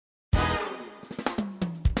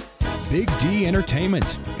Big D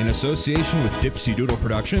Entertainment, in association with Dipsy Doodle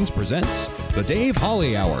Productions, presents The Dave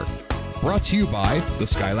Holly Hour. Brought to you by The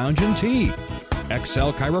Sky Lounge and Tea,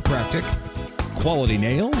 XL Chiropractic, Quality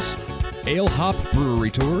Nails, Ale Hop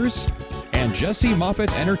Brewery Tours, and Jesse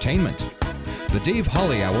Moffitt Entertainment. The Dave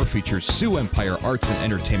Holly Hour features Sioux Empire Arts and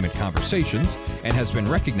Entertainment Conversations and has been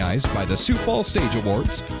recognized by the Sioux Falls Stage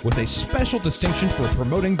Awards with a special distinction for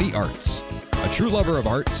promoting the arts. A true lover of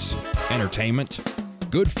arts, entertainment,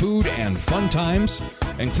 good food, and fun times,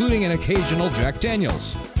 including an occasional Jack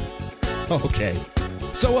Daniels. Okay,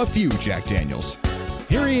 so a few Jack Daniels.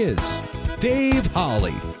 Here he is, Dave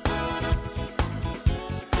Holly.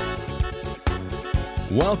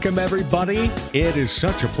 Welcome, everybody. It is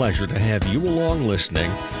such a pleasure to have you along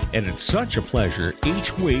listening, and it's such a pleasure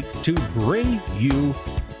each week to bring you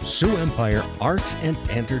Sioux Empire Arts and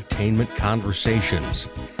Entertainment Conversations.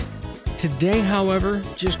 Today, however,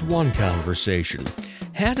 just one conversation.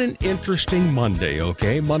 Had an interesting Monday,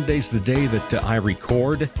 okay? Monday's the day that I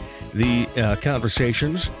record the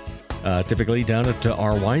conversations, typically down at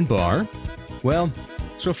our wine bar. Well,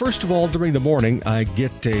 so first of all, during the morning, I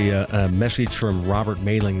get a message from Robert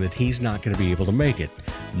Mailing that he's not going to be able to make it.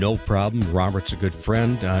 No problem. Robert's a good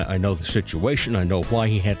friend. I know the situation. I know why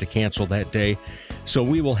he had to cancel that day. So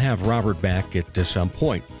we will have Robert back at some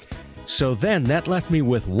point. So then that left me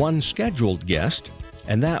with one scheduled guest,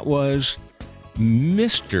 and that was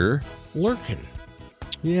Mr. Lurkin.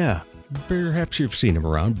 Yeah, perhaps you've seen him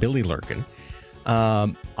around, Billy Lurkin.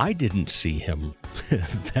 I didn't see him.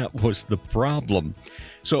 That was the problem.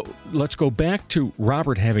 So let's go back to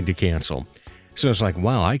Robert having to cancel. So it's like,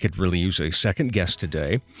 wow, I could really use a second guest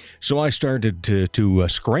today. So I started to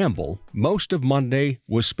scramble. Most of Monday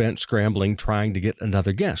was spent scrambling, trying to get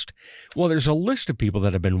another guest. Well, there's a list of people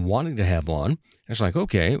that I've been wanting to have on. It's like,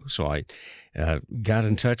 okay, so I got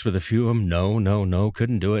in touch with a few of them. No,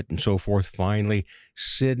 couldn't do it, and so forth. Finally,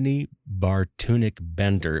 Sydney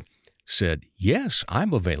Bartunek-Bender said, yes,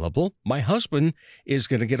 I'm available. My husband is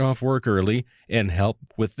going to get off work early and help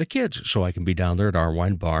with the kids so I can be down there at our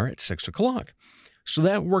wine bar at 6 o'clock. So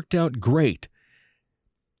that worked out great.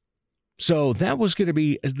 So that was going to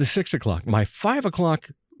be the 6 o'clock. My 5 o'clock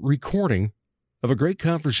recording of a great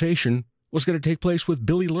conversation was going to take place with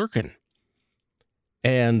Billy Lurkin.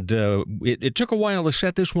 And it took a while to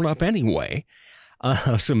set this one up anyway.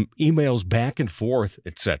 Some emails back and forth,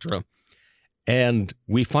 etc. And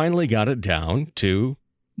we finally got it down to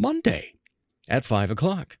Monday at 5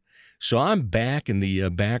 o'clock. So I'm back in the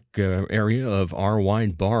back area of our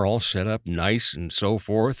wine bar, all set up nice and so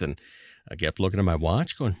forth. And I kept looking at my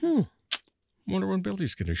watch going, wonder when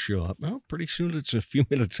Billy's going to show up. Well, pretty soon it's a few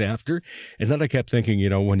minutes after. And then I kept thinking,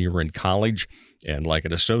 when you were in college and like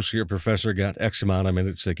an associate professor got X amount of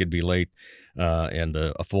minutes, they could be late. And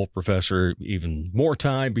a full professor, even more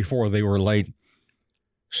time before they were late.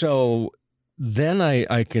 So then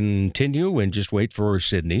I continue and just wait for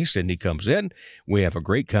Sydney. Sydney comes in. We have a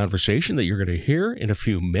great conversation that you're going to hear in a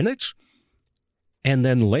few minutes. And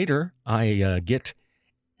then later, I get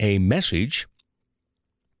a message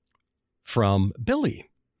from Billy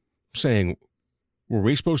saying, were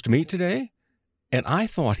we supposed to meet today? And I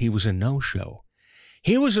thought he was a no-show.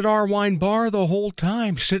 He was at our wine bar the whole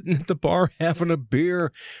time, sitting at the bar having a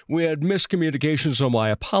beer. We had miscommunication, so my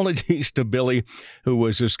apologies to Billy, who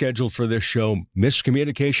was scheduled for this show.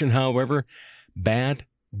 Miscommunication, however, bad.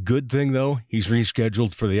 Good thing, though, he's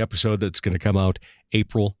rescheduled for the episode that's going to come out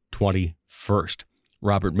April 21st.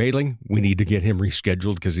 Robert Mailing, we need to get him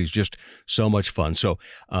rescheduled because he's just so much fun. So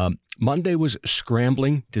Monday was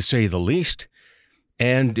scrambling, to say the least,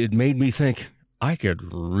 and it made me think, I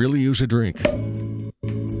could really use a drink.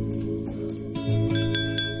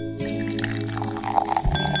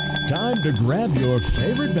 Time to grab your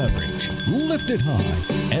favorite beverage, lift it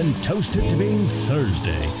high, and toast it to being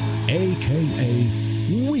Thursday,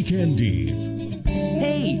 a.k.a. Weekend Eve.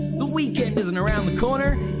 Hey, the weekend isn't around the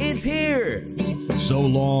corner, it's here! So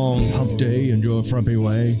long, hump day in your frumpy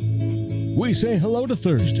way. We say hello to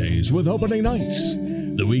Thursdays with opening nights.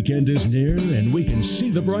 The weekend is near and we can see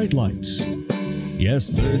the bright lights.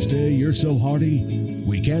 Yes, Thursday, you're so hearty,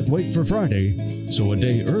 we can't wait for Friday, so a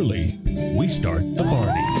day early, we start the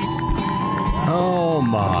party. Oh,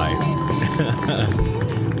 my.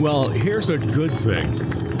 Well, here's a good thing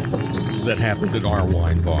that happened at our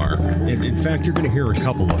wine bar. In fact, you're going to hear a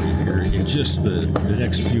couple of them here in just the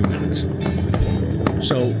next few minutes.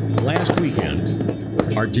 So, last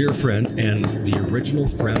weekend, our dear friend and the original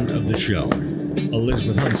friend of the show,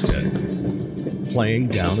 Elizabeth Hunstead, playing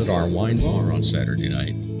down at our wine bar on Saturday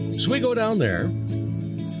night. So we go down there,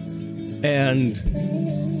 and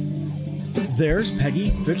there's Peggy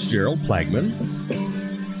Fitzgerald Plagman,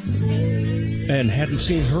 and hadn't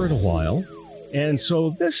seen her in a while. And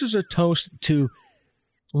so this is a toast to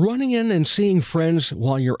running in and seeing friends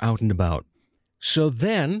while you're out and about. So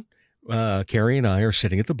then Carrie and I are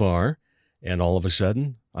sitting at the bar, and all of a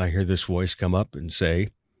sudden I hear this voice come up and say,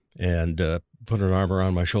 and put an arm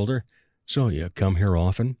around my shoulder, "So you come here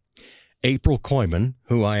often?" April Koyman,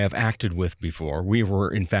 who I have acted with before, we were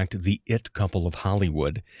in fact the it couple of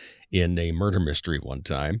Hollywood in a murder mystery one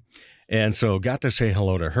time. And so got to say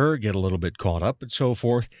hello to her, get a little bit caught up and so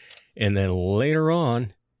forth. And then later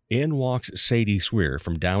on, in walks Sadie Swear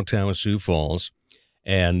from downtown Sioux Falls.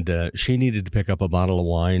 And she needed to pick up a bottle of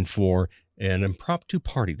wine for an impromptu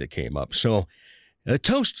party that came up. So a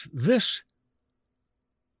toast this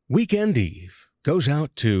weekend eve goes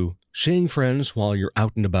out to seeing friends while you're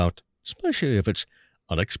out and about, especially if it's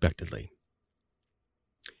unexpectedly.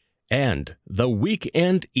 And the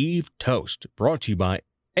Weekend Eve Toast, brought to you by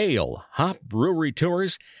Ale Hop Brewery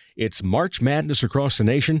Tours. It's March Madness across the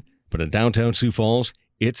nation, but in downtown Sioux Falls,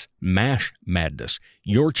 it's Mash Madness,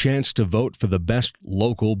 your chance to vote for the best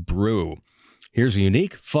local brew. Here's a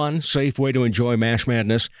unique, fun, safe way to enjoy Mash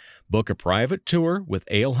Madness. Book a private tour with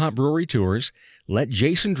Ale Hop Brewery Tours. Let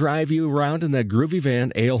Jason drive you around in that groovy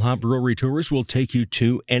van. Ale Hop Brewery Tours will take you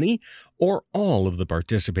to any or all of the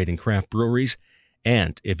participating craft breweries.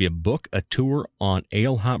 And if you book a tour on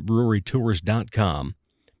alehopbrewerytours.com,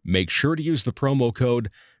 make sure to use the promo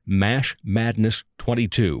code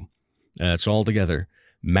MASHMADNESS22. That's all together,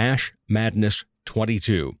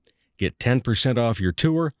 MASHMADNESS22. Get 10% off your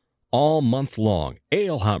tour all month long.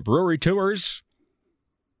 Ale Hop Brewery Tours.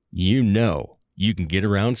 You know you can get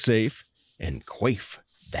around safe and quaff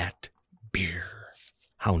that beer.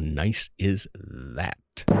 How nice is that?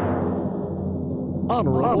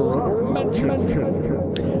 Honorable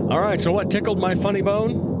mention. All right, so what tickled my funny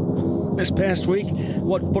bone this past week?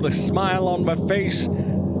 What put a smile on my face?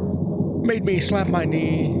 Made me slap my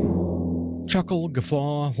knee, chuckle,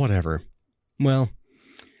 guffaw, whatever. Well,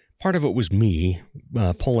 part of it was me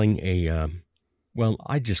pulling a,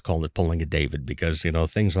 I just called it pulling a David because,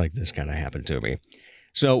 things like this kind of happen to me.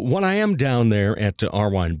 So when I am down there at Our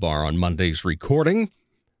Wine Bar on Mondays recording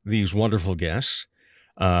these wonderful guests,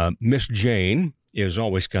 Miss Jane is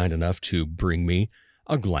always kind enough to bring me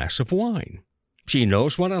a glass of wine. She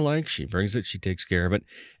knows what I like. She brings it. She takes care of it.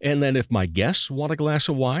 And then if my guests want a glass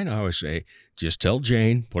of wine, I always say, just tell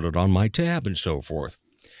Jane, put it on my tab and so forth.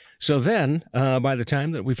 So then, by the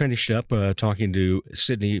time that we finished up talking to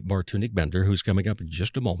Sydney Bartunek-Bender, who's coming up in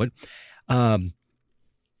just a moment, I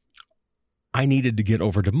needed to get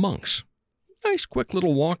over to Monk's. Nice, quick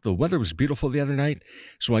little walk. The weather was beautiful the other night.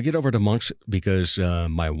 So I get over to Monk's because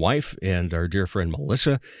my wife and our dear friend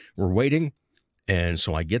Melissa were waiting. And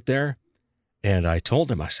so I get there and I told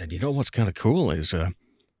them, I said, what's kind of cool is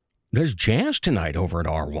there's jazz tonight over at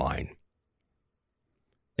Our Wine.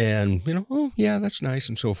 And, oh, yeah, that's nice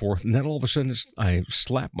and so forth. And then all of a sudden I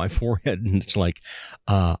slap my forehead and it's like,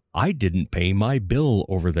 I didn't pay my bill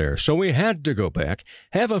over there. So we had to go back,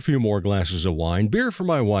 have a few more glasses of wine, beer for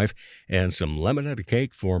my wife, and some lemonade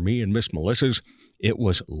cake for me and Miss Melissa's. It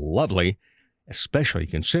was lovely, especially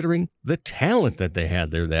considering the talent that they had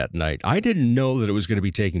there that night. I didn't know that it was going to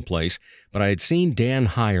be taking place, but I had seen Dan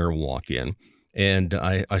Heyer walk in. And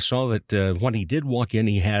I saw that when he did walk in,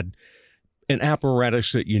 he had an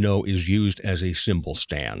apparatus that is used as a cymbal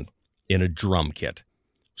stand in a drum kit.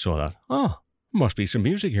 So I thought, must be some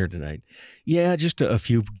music here tonight. Yeah, just a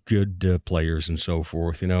few good players and so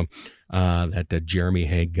forth. That Jeremy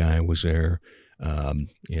Hague guy was there. And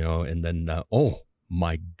then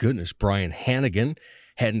my goodness, Brian Hannigan,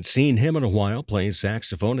 hadn't seen him in a while playing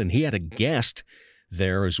saxophone, and he had a guest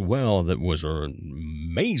there as well that was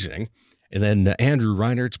amazing. And then Andrew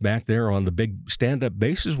Reinert's back there on the big stand-up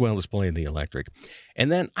bass as well as playing the electric. And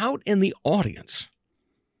then out in the audience,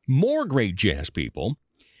 more great jazz people,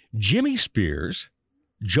 Jimmy Spears,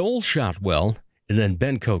 Joel Shotwell, and then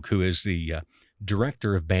Ben Koch, who is the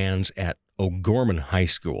director of bands at O'Gorman High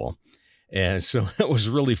School. And so it was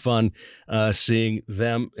really fun seeing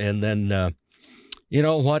them. And then, you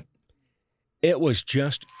know what? It was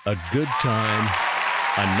just a good time,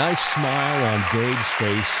 a nice smile on Dave's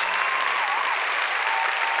face,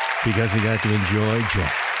 because he got to enjoy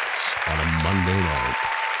jazz on a Monday night.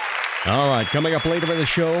 All right, coming up later in the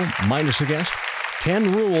show, minus a guest,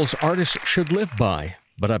 10 rules artists should live by.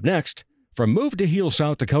 But up next, from Move to Heal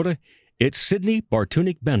South Dakota, it's Sydney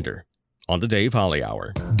Bartunek-Bender on the Dave Holly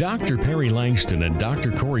Hour. Dr. Perry Langston and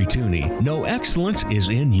Dr. Corey Tooney know excellence is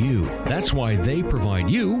in you. That's why they provide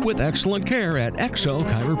you with excellent care at XL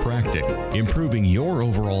Chiropractic, improving your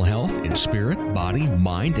overall health in spirit, body,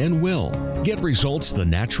 mind, and will. Get results the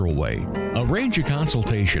natural way. Arrange a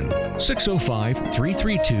consultation,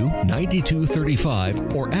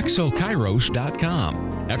 605-332-9235 or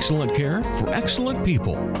xlchiros.com. Excellent care for excellent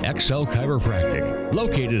people. XL Chiropractic,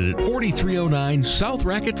 located at 4309 South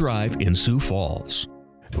Racket Drive in Sioux Falls.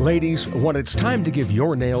 Ladies, when it's time to give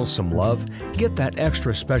your nails some love, get that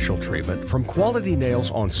extra special treatment from Quality Nails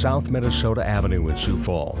on South Minnesota Avenue in Sioux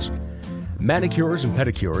Falls. Manicures and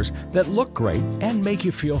pedicures that look great and make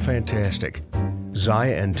you feel fantastic.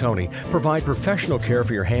 Zaya and Tony provide professional care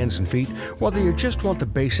for your hands and feet, whether you just want the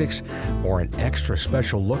basics or an extra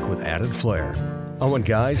special look with added flair. Oh, and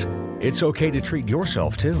guys, it's okay to treat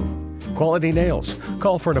yourself too. Quality Nails.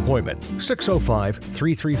 Call for an appointment,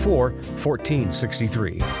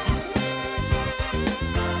 605-334-1463.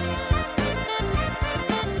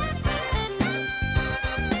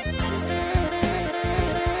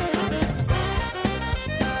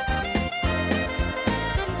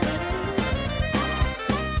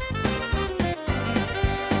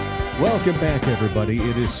 Welcome back, everybody.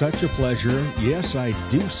 It is such a pleasure. Yes, I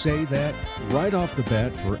do say that right off the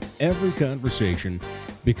bat for every conversation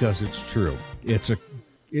because it's true.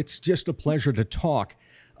 It's just a pleasure to talk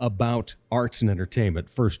about arts and entertainment,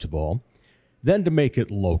 first of all, then to make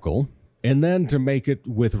it local, and then to make it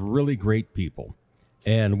with really great people.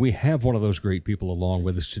 And we have one of those great people along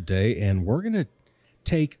with us today, and we're going to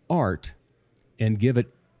take art and give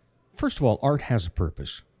it, first of all, art has a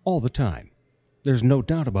purpose all the time. There's no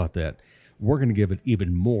doubt about that. We're going to give it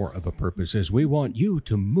even more of a purpose as we want you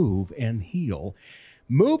to move and heal.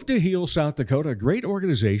 Move to Heal South Dakota, a great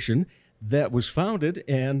organization that was founded,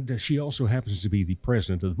 and she also happens to be the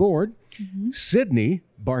president of the board, Sydney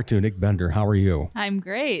Bartunek-Bender. How are you? I'm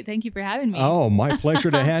great. Thank you for having me. Oh, my pleasure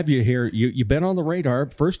to have you here. You've been on the radar,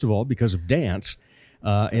 first of all, because of dance.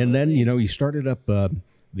 And then, you started up the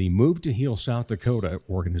Move to Heal South Dakota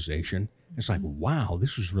organization. It's like, wow,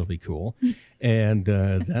 this is really cool. And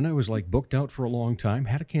then I was booked out for a long time,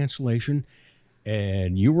 had a cancellation,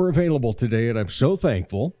 and you were available today, and I'm so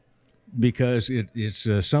thankful because it's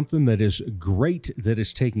something that is great that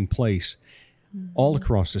is taking place all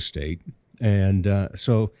across the state. And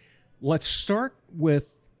so let's start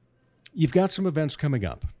with, you've got some events coming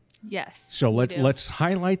up. Yes. So let's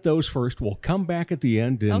highlight those first. We'll come back at the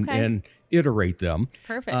end and iterate them.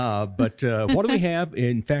 Perfect. But what do we have?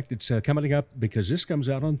 In fact, it's coming up because this comes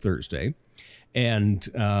out on Thursday.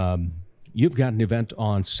 And you've got an event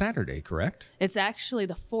on Saturday, correct? It's actually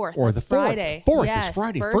the 4th. Or That's the 4th. Friday. 4th Yes, is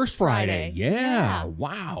Friday. First Friday. Yeah. Yeah.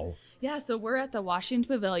 Wow. Yeah, so we're at the Washington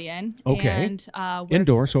Pavilion. Okay. And we're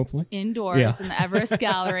Indoors, hopefully. indoors in the Everest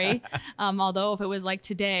Gallery. Although if it was like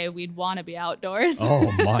today, we'd want to be outdoors.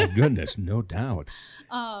 Oh, my goodness. No doubt.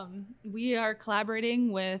 We are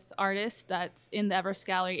collaborating with artists that's in the Everest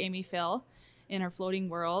Gallery, Amy Phil, in her Floating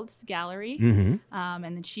Worlds Gallery. And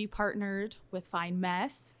then she partnered with Fine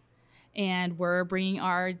Mess. And we're bringing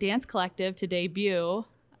our dance collective to debut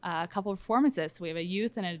a couple of performances. So we have a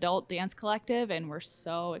youth and an adult dance collective, and we're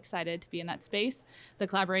so excited to be in that space. The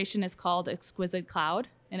collaboration is called Exquisite Cloud,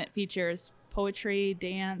 and it features poetry,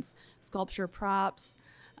 dance, sculpture props,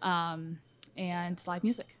 and live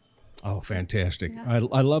music. Oh, fantastic. Yeah.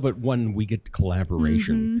 I love it when we get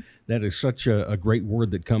collaboration. That is such a great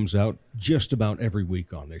word that comes out just about every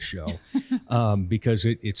week on this show because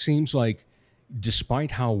it seems like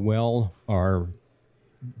despite how well our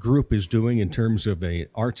group is doing in terms of a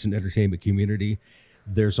arts and entertainment community,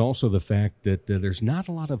 there's also the fact that there's not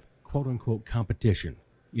a lot of quote-unquote competition.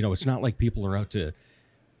 It's not like people are out to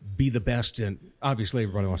be the best, and obviously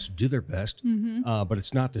everybody wants to do their best, but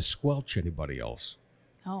it's not to squelch anybody else.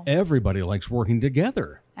 Oh. Everybody likes working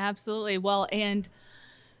together. Absolutely. Well, and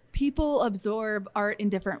people absorb art in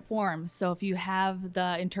different forms. So if you have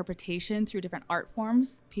the interpretation through different art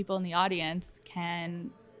forms, people in the audience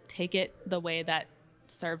can take it the way that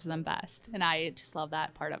serves them best. And I just love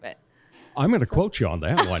that part of it. I'm going to quote you on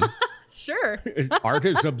that one. Sure. Art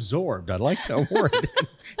is absorbed. I like that word.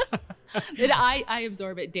 I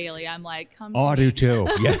absorb it daily. I'm like, come to I me. do too.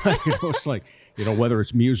 Yeah. It's like, whether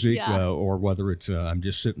it's music Yeah. or whether it's I'm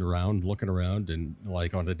just sitting around, looking around and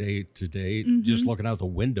like on a day to day, just looking out the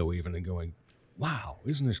window even and going, wow,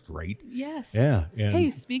 isn't this great? Yes. Yeah. And Hey,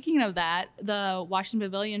 speaking of that, the Washington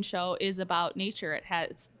Pavilion show is about nature. It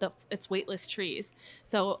has it's weightless trees.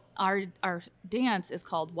 So our dance is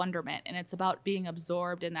called Wonderment, and it's about being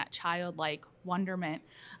absorbed in that childlike wonderment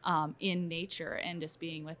in nature and just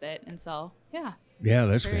being with it. And so, yeah, Yeah,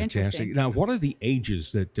 that's Very fantastic. interesting. Now, what are the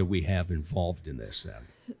ages that we have involved in this then?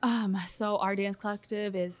 So our dance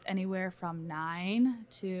collective is anywhere from 9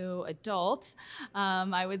 to adults.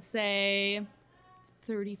 I would say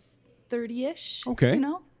 30-ish. Okay.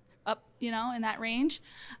 Up, in that range.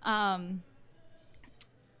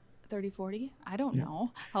 30, 40. I don't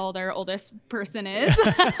know how old our oldest person is.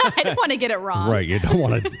 I don't want to get it wrong. Right, you don't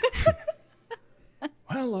want to.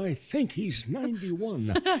 Well, I think he's 91.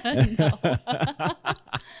 No.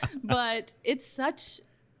 But it's such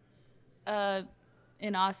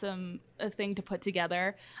an awesome thing to put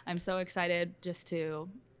together. I'm so excited just to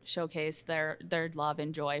showcase their love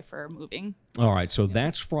and joy for moving. All right, so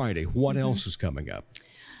that's Friday. What else is coming up?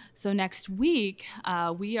 So next week,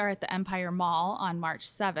 we are at the Empire Mall on March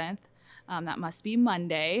 7th. That must be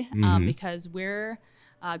Monday, because we're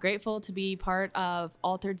grateful to be part of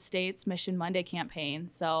Altered State's Mission Monday campaign.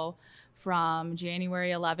 So from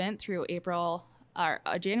January 11th through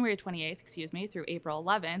January 28th, through April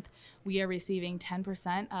 11th, we are receiving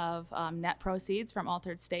 10% of net proceeds from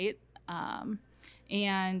Altered State.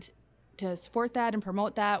 And to support that and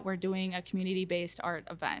promote that, we're doing a community-based art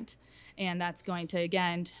event. And that's going to,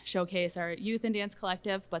 again, showcase our youth and dance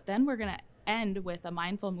collective, but then we're going to end with a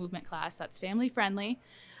mindful movement class that's family-friendly.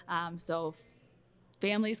 So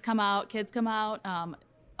families come out, kids come out,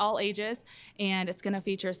 all ages, and it's going to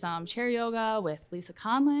feature some chair yoga with Lisa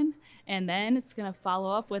Conlon, and then it's going to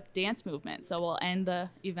follow up with dance movement. So we'll end the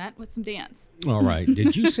event with some dance. All right.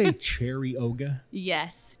 Did you say chair yoga?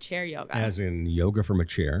 Yes, chair yoga. As in yoga from a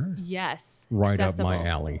chair? Yes. Right accessible. up my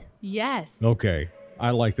alley. Yes. Okay. I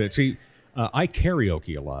like that. See, I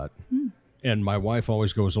karaoke a lot. And my wife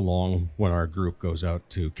always goes along when our group goes out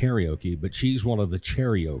to karaoke, but she's one of the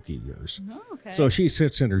karaokeers. Oh, okay. So she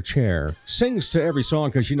sits in her chair, sings to every song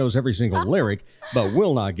because she knows every single lyric, but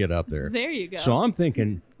will not get up there. There you go. So I'm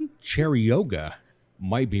thinking chair yoga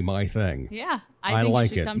might be my thing. Yeah, I think like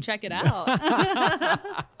you should it. come check it out.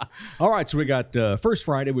 All right, so we got first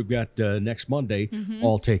Friday, we've got next Monday,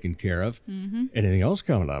 all taken care of. Anything else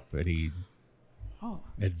coming up? Any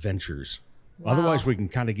adventures? Wow. Otherwise, we can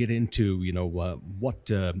kind of get into,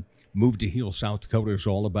 what Move to Heal South Dakota is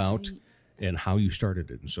all about and how you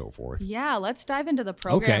started it and so forth. Yeah, let's dive into the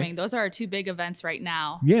programming. Okay. Those are our two big events right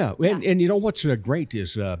now. Yeah, and you know what's great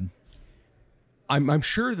is I'm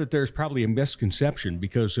sure that there's probably a misconception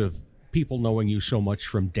because of people knowing you so much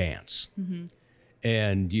from dance.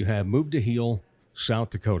 And you have Move to Heal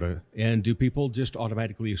South Dakota, and do people just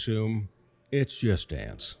automatically assume it's just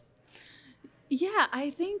dance? Yeah,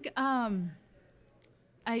 I think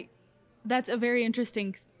that's a very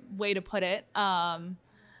interesting way to put it.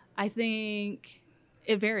 I think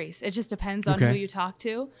it varies. It just depends on who you talk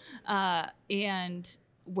to. And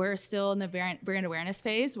we're still in the brand awareness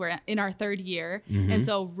phase. We're in our third year. And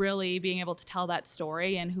so really being able to tell that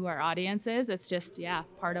story and who our audience is, it's just,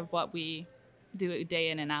 part of what we do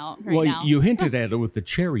day in and out right now. Well, you hinted at it with the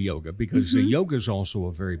chair yoga because yoga is also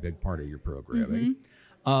a very big part of your programming.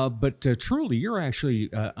 But truly, you're actually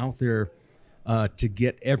out there to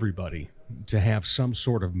get everybody to have some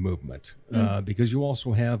sort of movement because you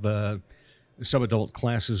also have some adult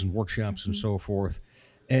classes and workshops and so forth.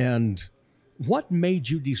 And what made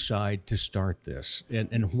you decide to start this?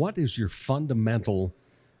 And what is your fundamental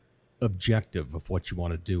objective of what you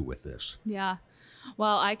want to do with this? Yeah.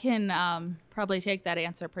 Well, I can probably take that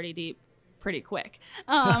answer pretty deep, pretty quick.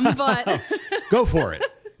 But go for it.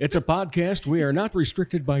 It's a podcast. We are not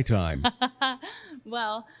restricted by time.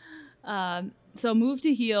 Well, so Move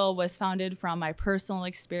to Heal was founded from my personal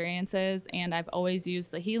experiences, and I've always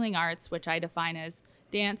used the healing arts, which I define as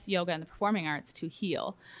dance, yoga, and the performing arts, to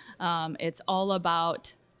heal. It's all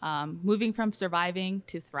about moving from surviving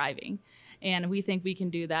to thriving. And we think we can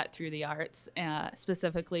do that through the arts,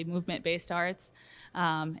 specifically movement-based arts.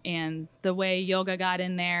 And the way yoga got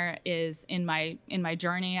in there is in my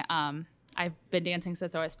journey. I've been dancing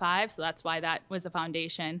since I was 5, so that's why that was a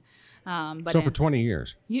foundation. But so for 20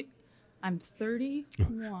 years. I'm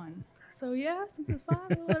 31. So yeah, since I was 5, a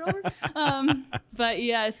little bit over. But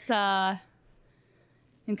yes,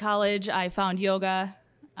 in college I found yoga,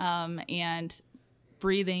 and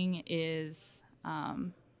breathing is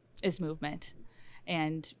movement,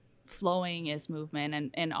 and flowing is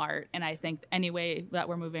movement and art. And I think any way that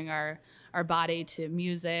we're moving our body to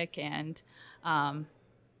music and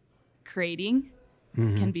creating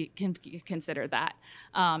can be considered that.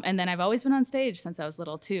 And then I've always been on stage since I was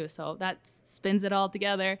little too, so that spins it all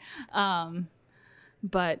together.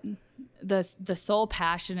 But the sole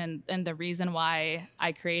passion and the reason why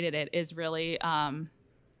I created it is really to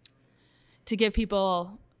give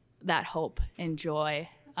people that hope and joy,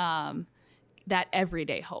 that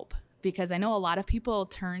everyday hope. because I know a lot of people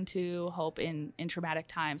turn to hope in traumatic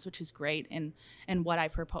times, which is great and what I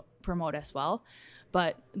promote as well.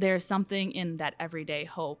 But there's something in that everyday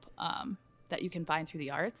hope that you can find through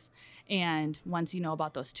the arts. And once you know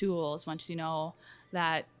about those tools, once you know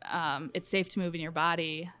that it's safe to move in your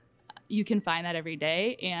body, you can find that every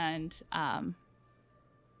day. And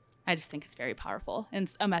I just think it's very powerful and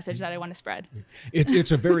it's a message that I want to spread.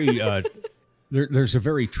 It's a very, there's a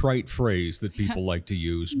very trite phrase that people like to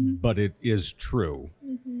use, but it is true.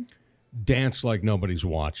 Dance like nobody's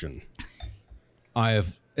watching.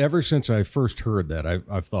 Ever since I first heard that,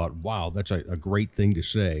 I've thought, wow, that's a great thing to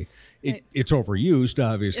say. It's overused,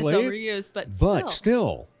 obviously. It's overused, but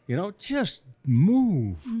still, just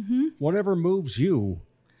move. Whatever moves you,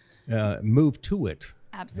 move to it.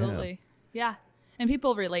 Absolutely. Yeah. And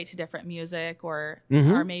people relate to different music or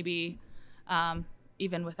maybe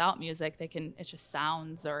even without music, it's just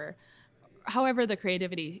sounds or however the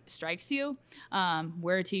creativity strikes you.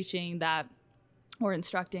 We're teaching that, we're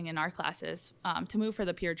instructing in our classes to move for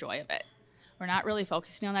the pure joy of it. We're not really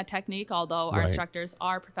focusing on that technique, although our instructors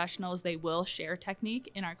are professionals. They will share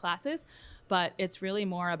technique in our classes, but it's really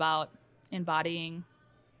more about embodying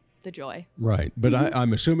the joy. Right. But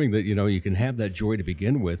I'm assuming that, you can have that joy to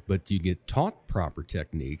begin with, but you get taught proper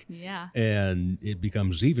technique. Yeah. And it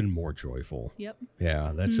becomes even more joyful. Yep.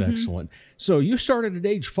 Yeah, that's excellent. So you started at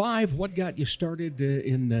age 5. What got you started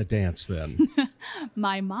in dance then?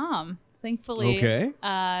 My mom, thankfully.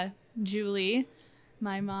 Okay. Julie,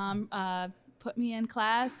 my mom, put me in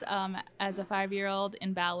class as a 5-year-old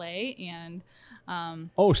in ballet and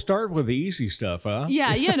start with the easy stuff, huh?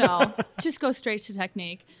 Yeah, just go straight to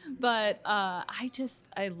technique. But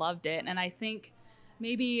I loved it. And I think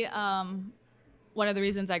maybe one of the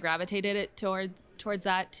reasons I gravitated it towards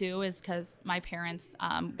that too is because my parents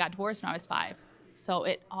got divorced when I was 5. So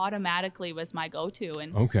it automatically was my go-to.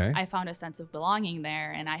 And I found a sense of belonging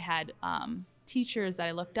there. And I had teachers that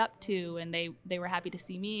I looked up to, and they were happy to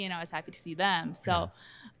see me and I was happy to see them. So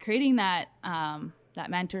creating that that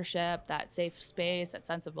mentorship, that safe space, that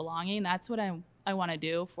sense of belonging, that's what I want to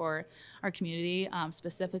do for our community,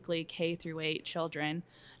 specifically K through 8 children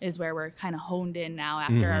is where we're kind of honed in now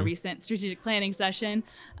after our recent strategic planning session.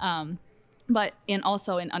 But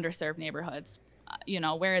also in underserved neighborhoods,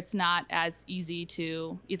 where it's not as easy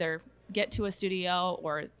to either get to a studio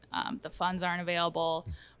or the funds aren't available,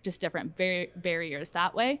 just different barriers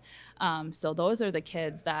that way. So those are the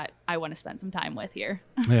kids that I want to spend some time with here.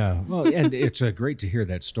 Yeah, well, and it's great to hear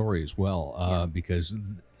that story as well, because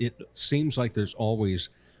it seems like there's always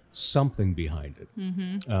something behind it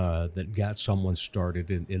that got someone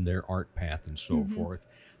started in their art path and so forth.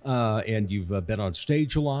 And you've been on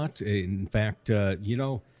stage a lot. In fact,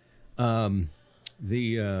 your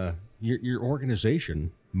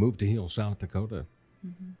organization moved to Heal South Dakota,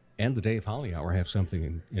 and the Dave Holly Hour have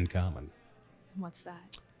something in common. What's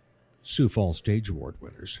that? Sioux Falls Stage Award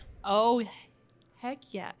winners. Oh, heck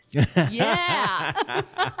yes. Yeah.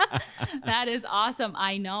 That is awesome.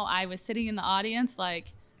 I know. I was sitting in the audience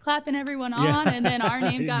like clapping everyone on, and then our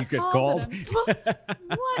name got called.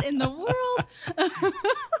 What in the world?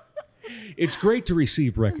 It's great to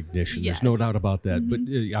receive recognition. Yes. There's no doubt about that. But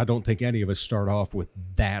I don't think any of us start off with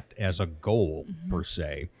that as a goal per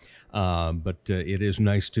se. But it is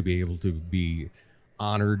nice to be able to be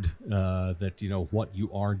honored that, what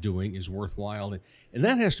you are doing is worthwhile. And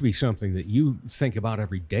that has to be something that you think about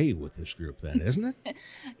every day with this group then, isn't it?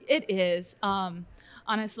 It is.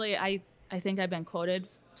 Honestly, I think I've been quoted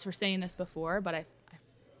for saying this before, but I've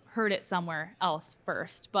heard it somewhere else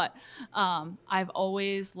first. But I've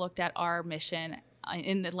always looked at our mission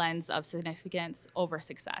in the lens of significance over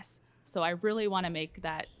success. So I really want to make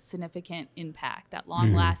that significant impact, that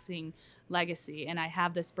long-lasting legacy. And I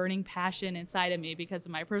have this burning passion inside of me because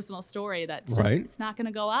of my personal story that's just, it's not going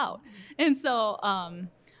to go out. And so I'm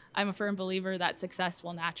a firm believer that success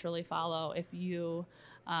will naturally follow if you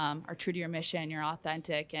are true to your mission, you're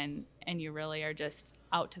authentic, and you really are just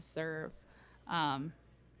out to serve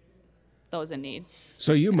those in need.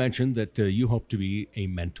 So you mentioned that you hope to be a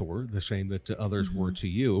mentor, the same that others were to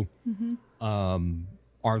you.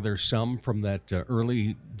 Are there some from that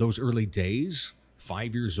those early days,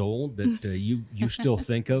 5 years old, that you still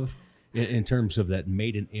think of in terms of that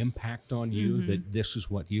made an impact on you, that this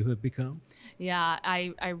is what you have become? Yeah,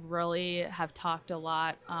 I really have talked a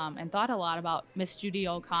lot and thought a lot about Miss Judy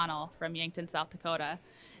O'Connell from Yankton, South Dakota.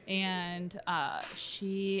 And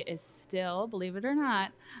she is still, believe it or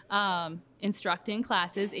not, instructing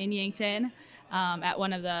classes in Yankton at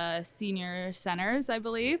one of the senior centers, I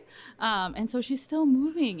believe. And so she's still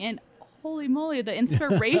moving. And holy moly, the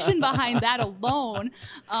inspiration behind that alone.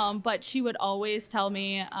 But she would always tell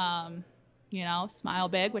me, smile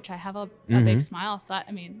big, which I have a big smile. So that,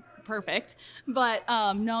 perfect. But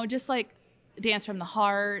no, just like dance from the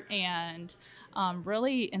heart, and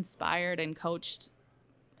really inspired and coached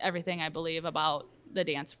everything I believe about the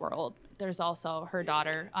dance world. There's also her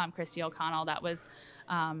daughter, Christy O'Connell, that was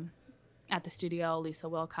at the studio, Lisa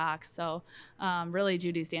Wilcox. So really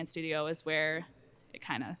Judy's Dance Studio is where it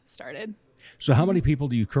kind of started. So how many people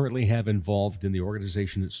do you currently have involved in the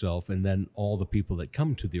organization itself, and then all the people that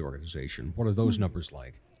come to the organization? What are those numbers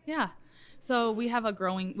like? Yeah. So we have a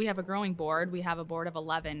growing board. We have a board of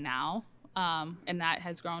 11 now. And that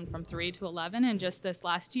has grown from 3 to 11 in just this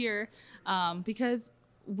last year, because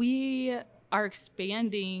we are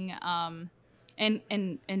expanding,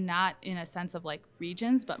 and not in a sense of like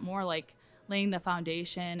regions, but more like laying the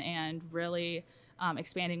foundation and really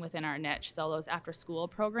expanding within our niche. So those after school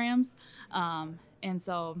programs. And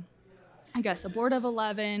so I guess a board of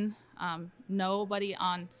 11, nobody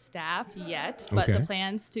on staff yet, but the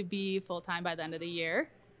plans to be full-time by the end of the year.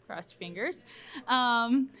 Cross your fingers.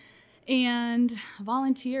 And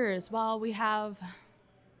volunteers, well, we have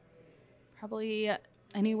probably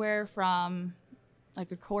anywhere from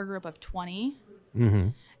like a core group of 20.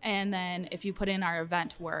 And then if you put in our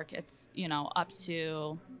event work, it's, up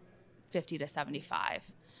to 50 to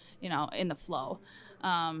 75, in the flow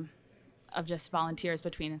of just volunteers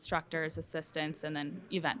between instructors, assistants, and then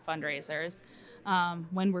event fundraisers.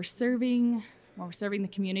 When we're serving the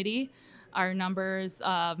community, our numbers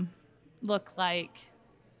look like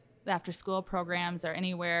the after school programs are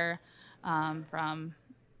anywhere from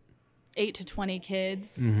 8 to 20 kids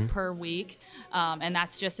per week. And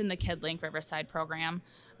that's just in the KidLink Riverside program,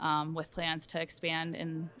 with plans to expand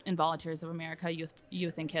in Volunteers of America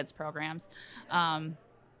youth and kids programs.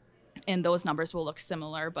 And those numbers will look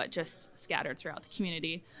similar, but just scattered throughout the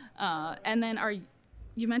community. And then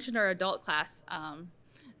you mentioned our adult class.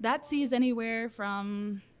 That sees anywhere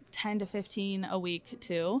from 10 to 15 a week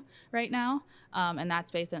too right now. And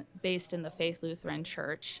that's based in the Faith Lutheran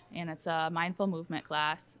Church. And it's a mindful movement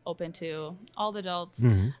class open to all adults,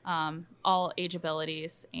 all age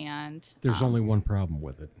abilities. And there's only one problem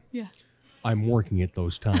with it. Yeah. I'm working at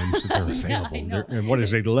those times that they're available. I know. And what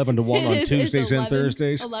is it, 11 to 1 on Tuesdays and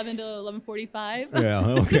Thursdays? 11 to 11:45. Yeah,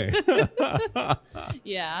 okay.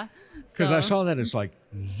 Yeah. Because I saw that, it's like,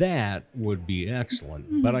 that would be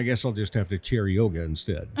excellent. But I guess I'll just have to chair yoga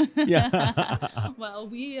instead. Yeah. Well,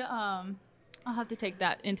 I'll have to take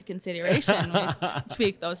that into consideration when we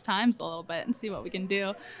tweak those times a little bit and see what we can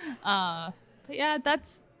do. But yeah,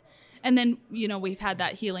 and then, we've had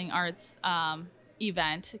that healing arts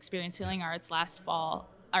event, Experience Healing Arts, last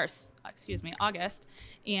August,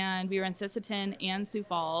 and we were in Sisseton and Sioux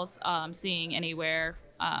Falls, seeing anywhere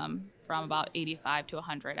from about 85 to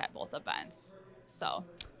 100 at both events. So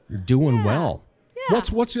you're doing well. Yeah.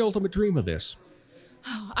 What's the ultimate dream of this?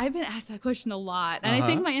 Oh, I've been asked that question a lot, and I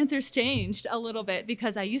think my answer's changed a little bit,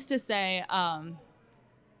 because I used to say I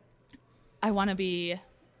want to be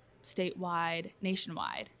statewide,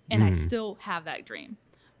 nationwide, and I still have that dream.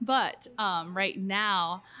 But right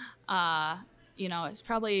now, it's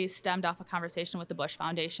probably stemmed off a conversation with the Bush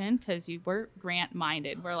Foundation, because we're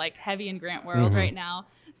grant-minded. We're like heavy in grant world right now.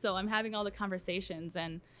 So I'm having all the conversations,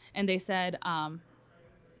 and they said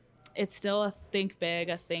it's still a think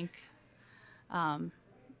big,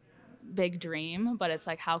 big dream, but it's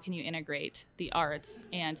like, how can you integrate the arts,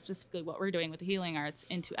 and specifically what we're doing with the healing arts,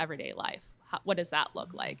 into everyday life? What does that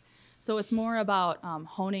look like? So it's more about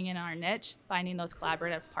honing in our niche, finding those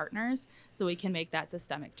collaborative partners so we can make that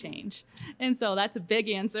systemic change. And so that's a big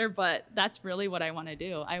answer, but that's really what I want to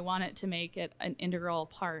do. I want it to make it an integral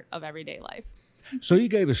part of everyday life. So you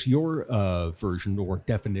gave us your version or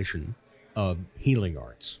definition of healing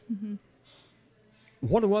arts.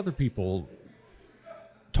 What do other people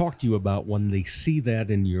talk to you about when they see that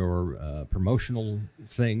in your promotional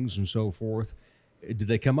things and so forth? Do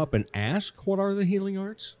they come up and ask, what are the healing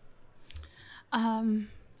arts?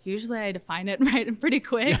 Usually I define it pretty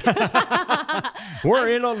quick.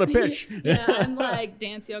 We're in on the pitch. Yeah, I'm like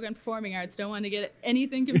dance, yoga, and performing arts. Don't want to get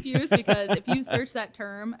anything confused, because if you search that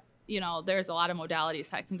term, there's a lot of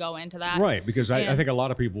modalities that can go into that. Right, because I think a lot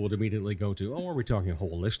of people would immediately go to, are we talking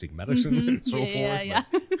holistic medicine and so forth? Yeah.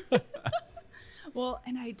 Well,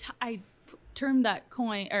 and I coined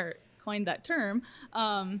that term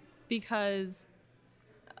because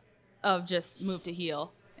of just Move to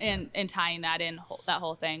Heal. And tying that in, that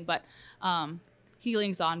whole thing. But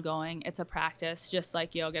healing's ongoing. It's a practice, just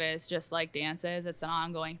like yoga is, just like dance is. It's an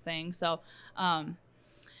ongoing thing. So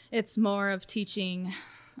it's more of teaching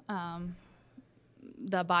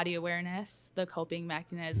the body awareness, the coping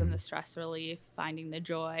mechanism, the stress relief, finding the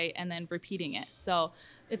joy, and then repeating it. So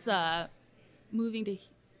it's a moving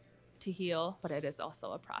to heal, but it is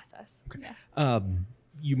also a process. Okay. Yeah.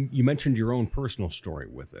 You mentioned your own personal story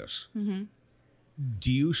with this. Mm-hmm.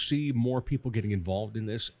 Do you see more people getting involved in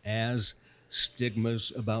this as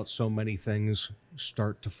stigmas about so many things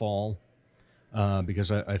start to fall?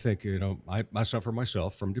 Because I think, I suffer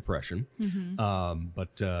myself from depression. Mm-hmm.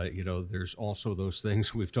 But there's also those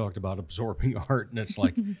things we've talked about, absorbing art, and it's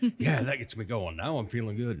like, yeah, that gets me going. Now I'm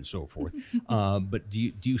feeling good and so forth. But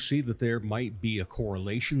do you see that there might be a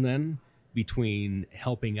correlation then between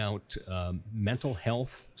helping out mental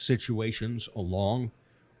health situations along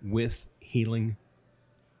with healing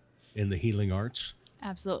in the healing arts?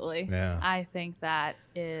 Absolutely. Yeah. I think that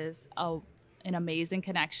is an amazing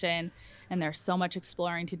connection, and there's so much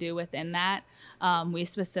exploring to do within that. We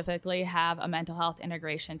specifically have a mental health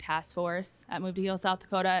integration task force at Move to Heal South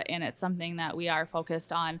Dakota, and it's something that we are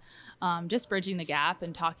focused on just bridging the gap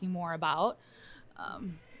and talking more about.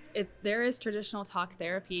 There is traditional talk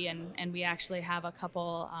therapy, and we actually have a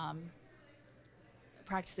couple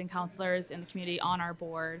practicing counselors in the community on our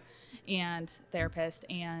board and therapists,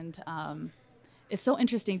 and it's so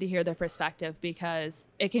interesting to hear their perspective because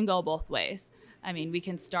it can go both ways. I mean, we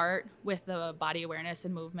can start with the body awareness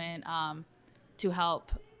and movement to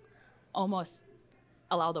help almost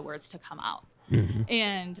allow the words to come out. Mm-hmm.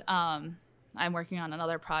 And I'm working on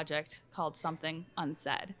another project called Something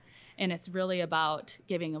Unsaid. And it's really about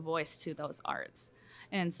giving a voice to those arts.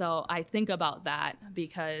 And so I think about that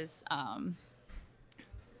because,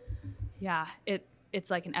 it's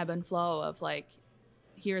like an ebb and flow of like,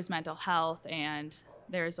 here's mental health, and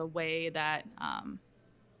there's a way that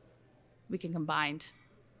we can combine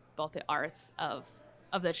both the arts of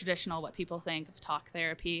the traditional, what people think of talk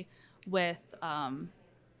therapy, with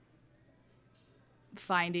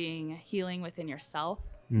finding healing within yourself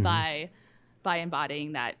by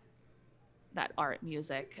embodying that art,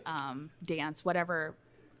 music, dance, whatever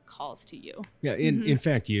calls to you. Yeah, in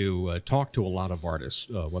fact, you talk to a lot of artists,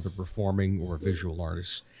 whether performing or visual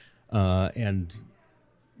artists, and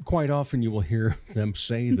quite often you will hear them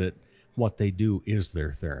say that what they do is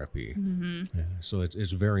their therapy. Yeah, so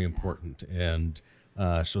it's very important. And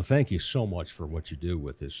so thank you so much for what you do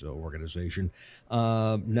with this organization.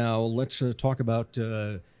 Now let's talk about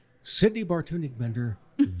Sydney Bartunek-Bender,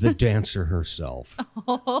 the dancer herself.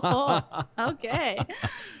 Oh, okay.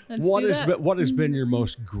 What has been your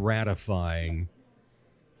most gratifying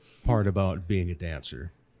part about being a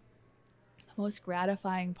dancer? The most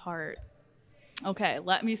gratifying part. Okay,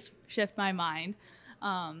 let me shift my mind.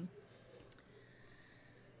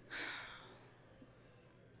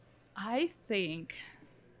 I think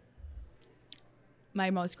my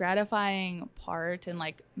most gratifying part, and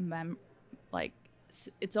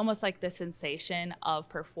it's almost like the sensation of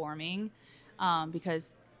performing,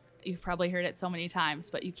 because you've probably heard it so many times,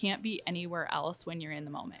 but you can't be anywhere else when you're in the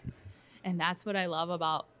moment. And that's what I love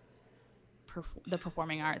about the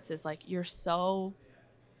performing arts is like you're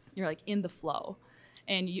like in the flow,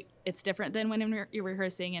 and it's different than when you're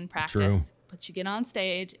rehearsing in practice. True. But you get on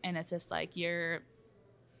stage and it's just like you're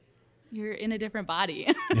in a different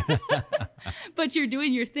body, but you're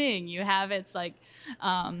doing your thing. It's like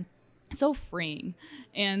so freeing.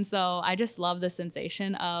 And so I just love the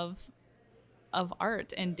sensation of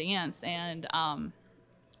art and dance, and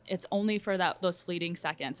it's only for those fleeting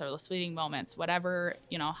seconds or those fleeting moments, whatever,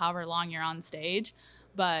 however long you're on stage,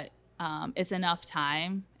 but it's enough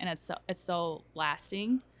time, and it's so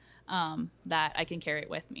lasting that I can carry it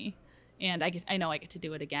with me, and I know I get to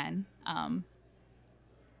do it again,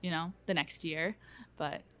 the next year.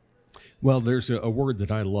 But well, there's a word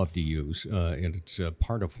that I love to use, and it's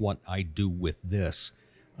part of what I do with this,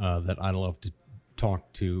 that I love to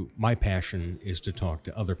talk to. My passion is to talk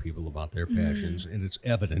to other people about their passions, and it's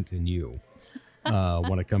evident in you.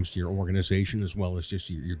 When it comes to your organization as well as just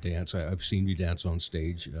your dance. I've seen you dance on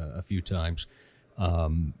stage a few times,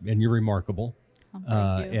 and you're remarkable.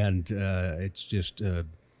 Thank you. And it's just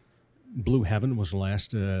Blue Heaven was the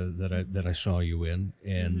last that I saw you in,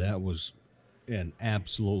 and that was an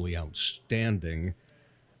absolutely outstanding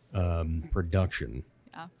production.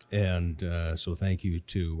 Yeah. And so thank you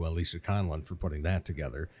to Lisa Conlon for putting that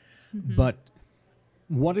together. But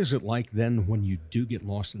what is it like then when you do get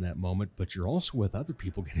lost in that moment, but you're also with other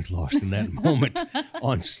people getting lost in that moment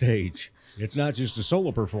on stage? It's not just a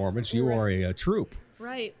solo performance. You are a troupe.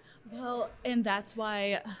 Right. Well, and that's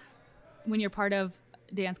why when you're part of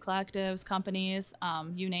dance collectives, companies,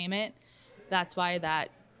 you name it, that's why that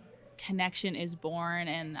connection is born.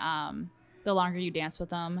 And the longer you dance with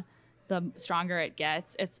them, the stronger it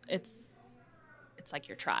gets. It's it's like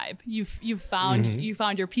your tribe. You've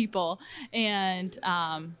found your people, and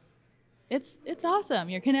it's awesome.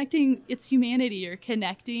 You're connecting. It's humanity. You're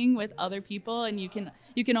connecting with other people, and you can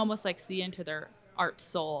almost like see into their art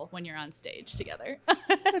soul when you're on stage together.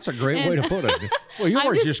 That's a great way to put it. Well, you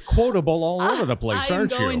are just quotable all over the place,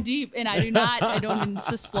 aren't you? I'm going deep, and it's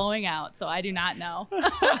just flowing out, so I do not know.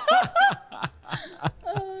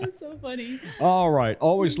 It's so funny. All right.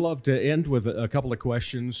 Always love to end with a couple of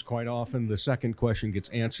questions. Quite often, the second question gets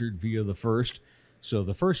answered via the first. So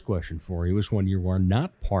the first question for you is, when you are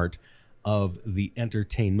not part of the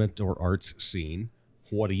entertainment or arts scene,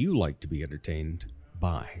 what do you like to be entertained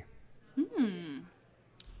by?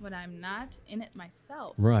 When I'm not in it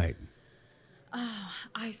myself. Right.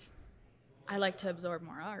 I like to absorb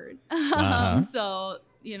more art. So,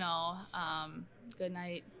 Good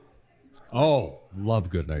Night. Oh, love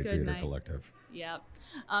Good Night Theater Collective. Yep.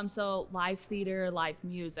 So live theater, live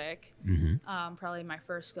music, probably my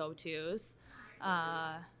first go-tos.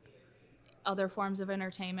 Other forms of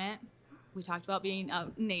entertainment. We talked about being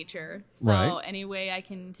out in nature. So any way I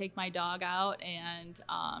can take my dog out and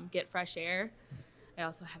get fresh air. I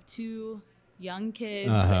also have 2 young kids,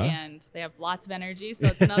 and they have lots of energy. So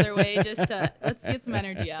it's another way just to let's get some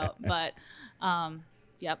energy out. But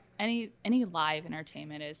any live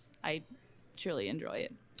entertainment I truly enjoy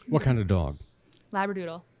it. What kind of dog?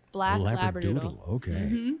 Labradoodle. Black Labradoodle.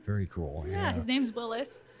 Okay. Very cool. Yeah, his name's Willis.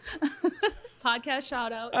 Podcast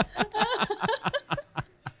shout out.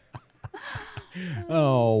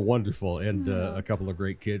 Oh, wonderful. And a couple of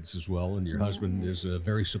great kids as well. And your husband is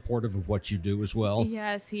very supportive of what you do as well.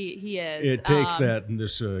 Yes, he is. It takes that in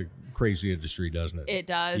this crazy industry, doesn't it? It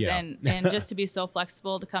does. Yeah. And just to be so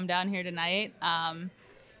flexible to come down here tonight.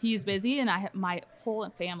 He's busy, and my whole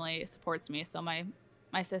family supports me. So my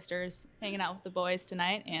sister's hanging out with the boys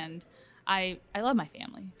tonight, and I love my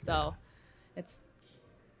family. So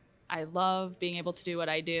I love being able to do what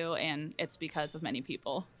I do, and it's because of many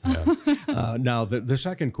people. Yeah. Now, the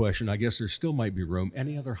second question, I guess there still might be room.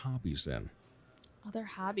 Any other hobbies then? Other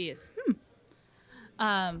hobbies?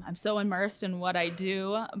 I'm so immersed in what I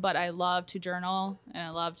do, but I love to journal, and I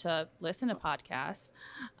love to listen to podcasts.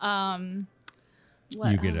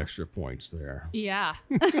 You get extra points there. Yeah.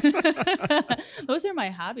 Those are my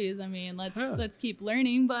hobbies. I mean, let's keep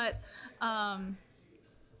learning, but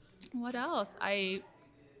what else? I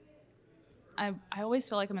always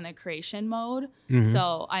feel like I'm in the creation mode.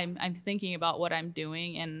 So I'm thinking about what I'm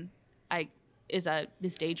doing, and is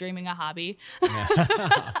daydreaming a hobby?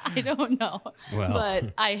 I don't know. Well,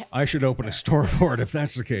 but I should open a store for it if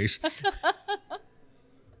that's the case.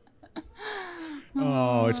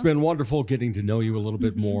 Oh, it's been wonderful getting to know you a little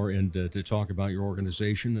bit more, and to talk about your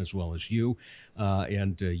organization as well as you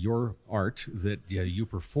and your art that you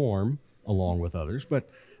perform along with others. But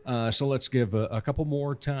so let's give a couple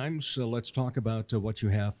more times. So let's talk about what you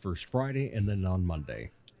have first Friday and then on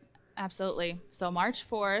Monday. Absolutely. So March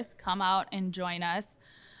 4th, come out and join us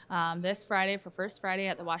this Friday for First Friday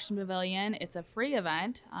at the Washington Pavilion. It's a free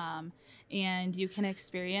event, and you can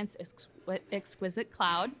experience Exquisite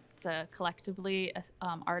Cloud. It's a collectively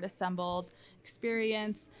art assembled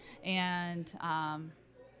experience. And on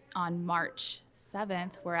March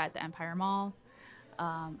 7th, we're at the Empire Mall.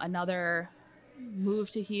 Another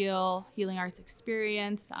Move to Heal Healing Arts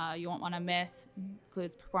experience you won't want to miss.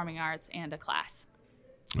 Includes performing arts and a class.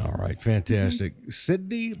 All right, fantastic.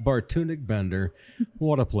 Sydney Bartunek-Bender,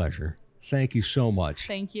 what a pleasure. Thank you so much.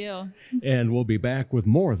 Thank you. And we'll be back with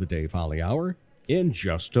more of the Dave Holly Hour in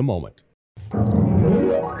just a moment.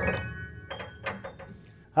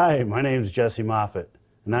 Hi, my name is Jesse Moffett,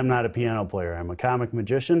 and I'm not a piano player. I'm a comic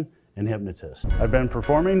magician and hypnotist. I've been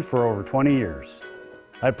performing for over 20 years.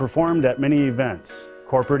 I've performed at many events,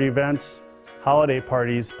 corporate events, holiday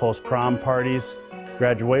parties, post-prom parties,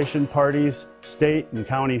 graduation parties, state and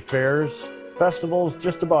county fairs, festivals,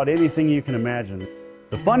 just about anything you can imagine.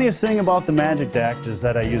 The funniest thing about the Magic Act is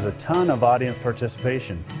that I use a ton of audience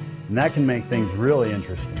participation, and that can make things really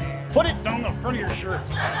interesting. Put it down the front of your shirt.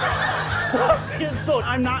 Stop being so,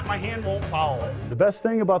 my hand won't follow. The best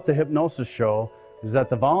thing about the hypnosis show is that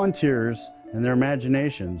the volunteers and their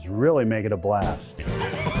imaginations really make it a blast.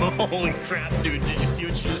 Holy crap, dude, did you see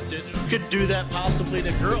what you just did? You could do that possibly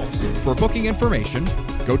to girls. For booking information,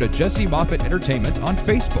 go to Jesse Moffett Entertainment on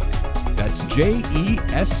Facebook. That's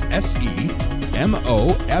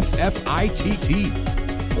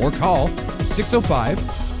JESSEMOFFITT. Or call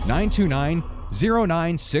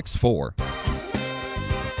 605-929-0964.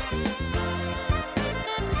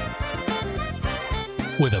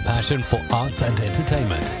 With a passion for arts and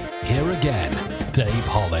entertainment, here again, Dave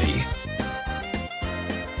Holly.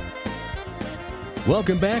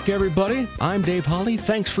 Welcome back, everybody. I'm Dave Holly.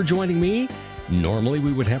 Thanks for joining me. Normally,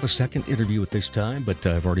 we would have a second interview at this time, but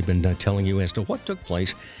I've already been telling you as to what took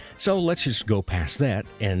place. So let's just go past that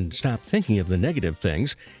and stop thinking of the negative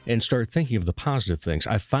things and start thinking of the positive things.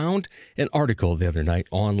 I found an article the other night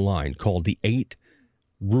online called The 8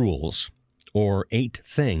 Rules or 8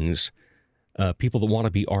 Things People that want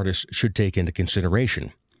to be artists should take into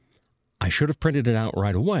consideration. I should have printed it out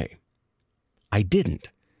right away. I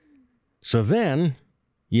didn't. So then,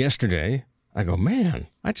 yesterday, I go, man,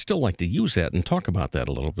 I'd still like to use that and talk about that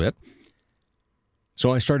a little bit.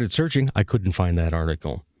 So I started searching. I couldn't find that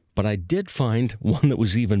article. But I did find one that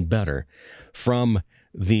was even better from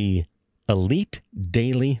the Elite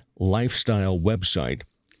Daily Lifestyle website.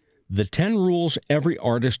 The 10 rules every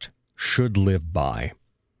artist should live by.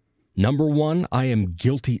 Number 1, I am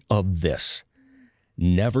guilty of this.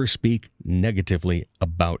 Never speak negatively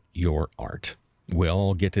about your art. We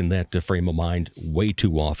all get in that frame of mind way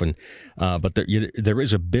too often. But there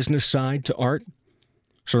is a business side to art.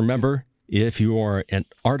 So remember, if you are an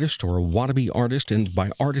artist or a wannabe artist, and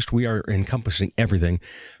by artist we are encompassing everything,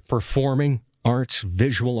 performing arts,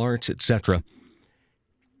 visual arts, etc.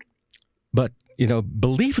 But,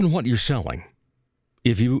 believe in what you're selling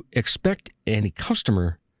if you expect any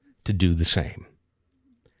customer to do the same.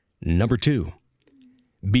 Number 2.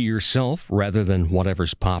 Be yourself rather than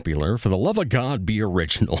whatever's popular. For the love of God, be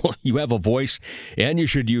original. You have a voice, and you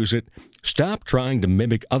should use it. Stop trying to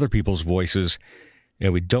mimic other people's voices.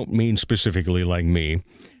 And we don't mean specifically like me.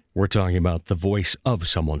 We're talking about the voice of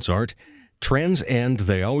someone's art. Trends end,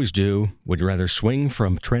 they always do. Would you rather swing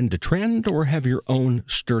from trend to trend or have your own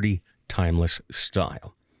sturdy, timeless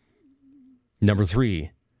style? Number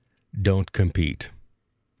 3, don't compete.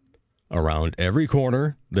 Around every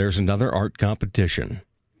corner, there's another art competition.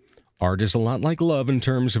 Art is a lot like love in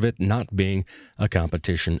terms of it not being a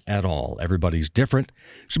competition at all. Everybody's different,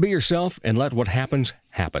 so be yourself and let what happens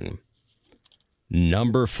happen.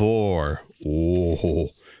 Number 4. Oh,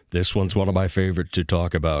 this one's one of my favorite to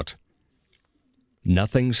talk about.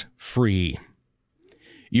 Nothing's free.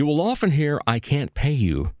 You will often hear, I can't pay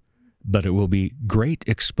you, but it will be great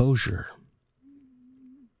exposure.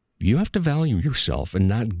 You have to value yourself and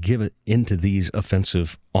not give it into these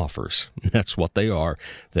offensive offers. That's what they are.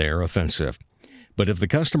 They're offensive. But if the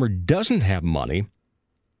customer doesn't have money,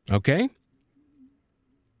 okay,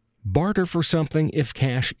 barter for something if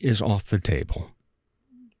cash is off the table.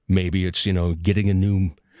 Maybe it's, getting a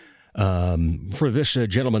new, for this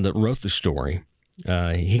gentleman that wrote the story,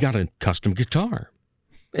 he got a custom guitar.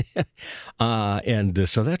 And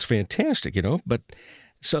so that's fantastic,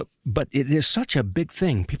 but it is such a big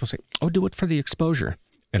thing. People say, oh, do it for the exposure.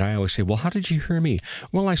 And I always say, well, how did you hear me?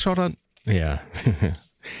 Well, I saw it on, yeah.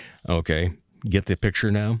 Okay, get the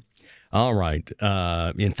picture now? All right.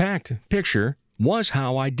 In fact, picture was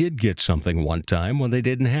how I did get something one time when they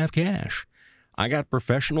didn't have cash. I got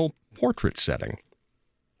professional portrait setting.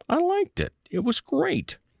 I liked it. It was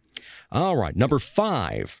great. All right, number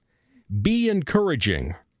 5, be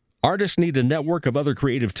encouraging. Artists need a network of other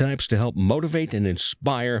creative types to help motivate and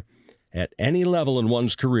inspire at any level in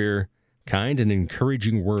one's career. Kind and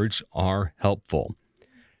encouraging words are helpful.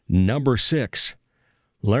 Number 6,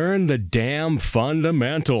 learn the damn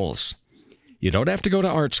fundamentals. You don't have to go to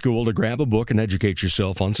art school to grab a book and educate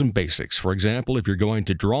yourself on some basics. For example, if you're going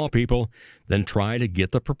to draw people, then try to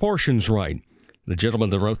get the proportions right. The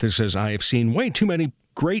gentleman that wrote this says, I have seen way too many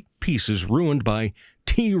great pieces ruined by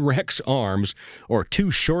T-Rex arms or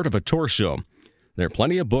too short of a torso. There are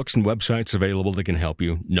plenty of books and websites available that can help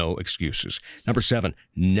you. No excuses. Number 7,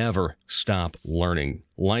 never stop learning.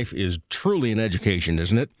 Life is truly an education,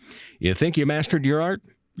 isn't it? You think you mastered your art?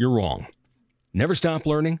 You're wrong. Never stop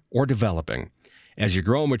learning or developing. As you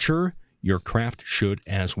grow and mature, your craft should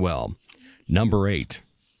as well. Number 8,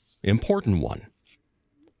 important one.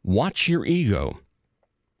 Watch your ego.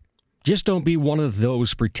 Just don't be one of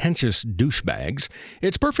those pretentious douchebags.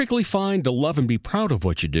 It's perfectly fine to love and be proud of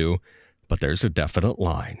what you do, but there's a definite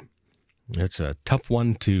line. It's a tough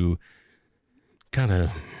one to kind of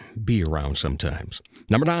be around sometimes.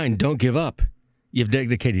 Number 9, don't give up. You've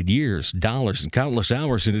dedicated years, dollars, and countless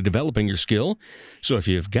hours into developing your skill. So if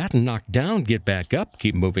you've gotten knocked down, get back up,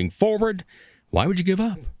 keep moving forward. Why would you give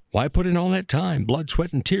up? Why put in all that time, blood,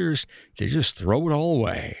 sweat, and tears to just throw it all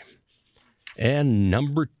away? And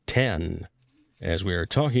number 10, as we are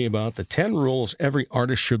talking about the 10 rules every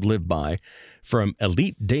artist should live by, from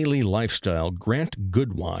Elite Daily Lifestyle, Grant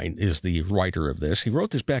Goodwine is the writer of this. He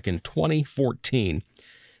wrote this back in 2014.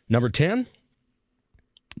 Number 10,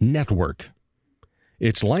 network.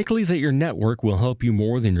 It's likely that your network will help you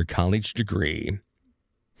more than your college degree.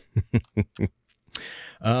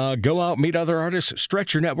 Go out, meet other artists,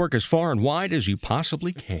 stretch your network as far and wide as you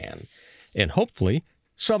possibly can. And hopefully,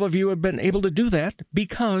 some of you have been able to do that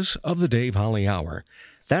because of the Dave Holly Hour.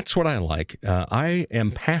 That's what I like. I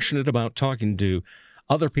am passionate about talking to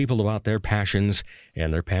other people about their passions,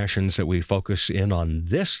 and their passions that we focus in on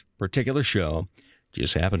this particular show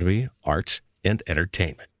just happen to be arts and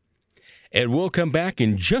entertainment. And we'll come back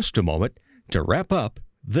in just a moment to wrap up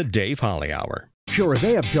the Dave Holly Hour. Sure,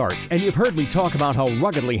 they have darts, and you've heard me talk about how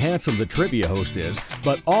ruggedly handsome the trivia host is,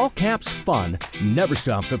 but all caps fun never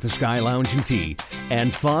stops at the Sky Lounge and Tea.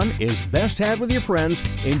 And fun is best had with your friends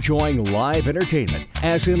enjoying live entertainment,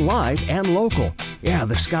 as in live and local. Yeah,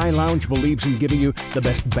 the Sky Lounge believes in giving you the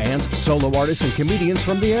best bands, solo artists, and comedians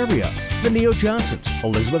from the area. The Neo Johnsons,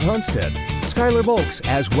 Elizabeth Hunstead, Skylar Volks,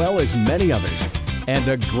 as well as many others. And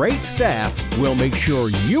a great staff will make sure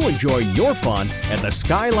you enjoy your fun at the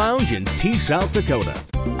Sky Lounge in Heal South Dakota.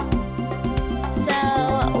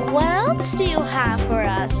 So, what else do you have for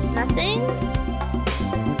us? Nothing?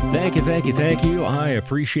 Thank you. I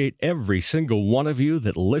appreciate every single one of you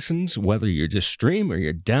that listens, whether you just stream or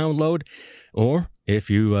you download, or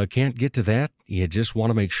if you can't get to that, you just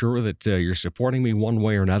want to make sure that you're supporting me one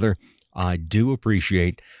way or another. I do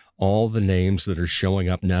appreciate all the names that are showing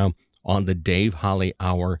up now on the Dave Holly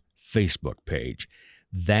Hour Facebook page.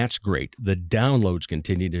 That's great. The downloads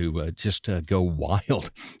continue to just go wild.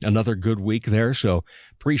 Another good week there, so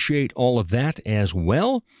appreciate all of that as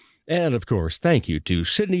well. And, of course, thank you to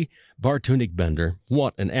Sydney Bartunek-Bender.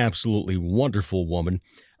 What an absolutely wonderful woman,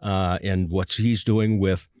 and what she's doing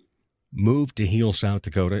with Move to Heal South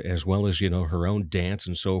Dakota, as well as, her own dance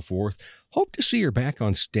and so forth. Hope to see her back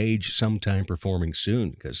on stage sometime performing soon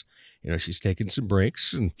because, she's taking some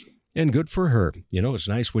breaks and good for her. It's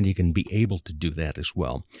nice when you can be able to do that as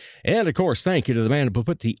well. And, of course, thank you to the man who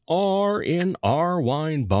put the R in our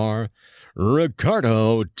wine bar,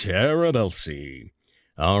 Ricardo Terabelsi.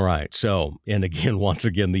 All right. So, and again, once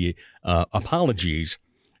again, the apologies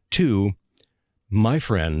to my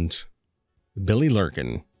friend, Billy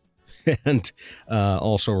Lurkin, and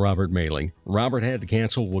also Robert Mailing. Robert had to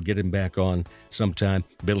cancel. We'll get him back on sometime.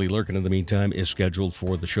 Billy Lurkin, in the meantime, is scheduled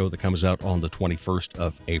for the show that comes out on the 21st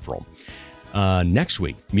of April. Next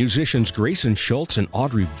week, musicians Grayson Schultz and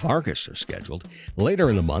Audrey Vargas are scheduled. Later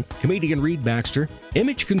in the month, comedian Reed Baxter,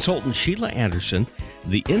 image consultant Sheila Anderson,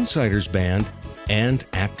 the Insiders Band, and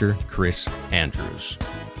actor Chris Andrews.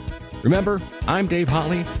 Remember, I'm Dave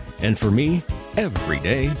Holly, and for me, every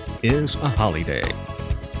day is a holiday.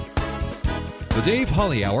 The Dave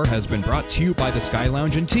Holly Hour has been brought to you by the Sky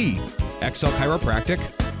Lounge and Tea, XL Chiropractic,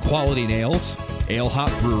 Quality Nails, Ale Hop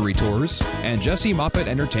Brewery Tours, and Jesse Moppet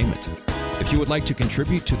Entertainment. If you would like to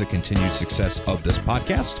contribute to the continued success of this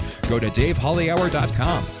podcast, go to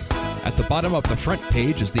davehollyhour.com. At the bottom of the front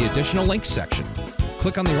page is the additional links section.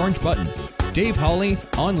 Click on the orange button, Dave Holly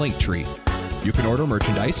on Linktree. You can order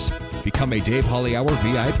merchandise, become a Dave Holly Hour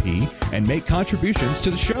VIP, and make contributions to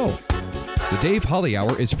the show. The Dave Holly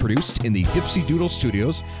Hour is produced in the Dipsy Doodle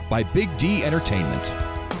Studios by Big D Entertainment.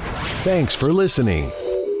 Thanks for listening.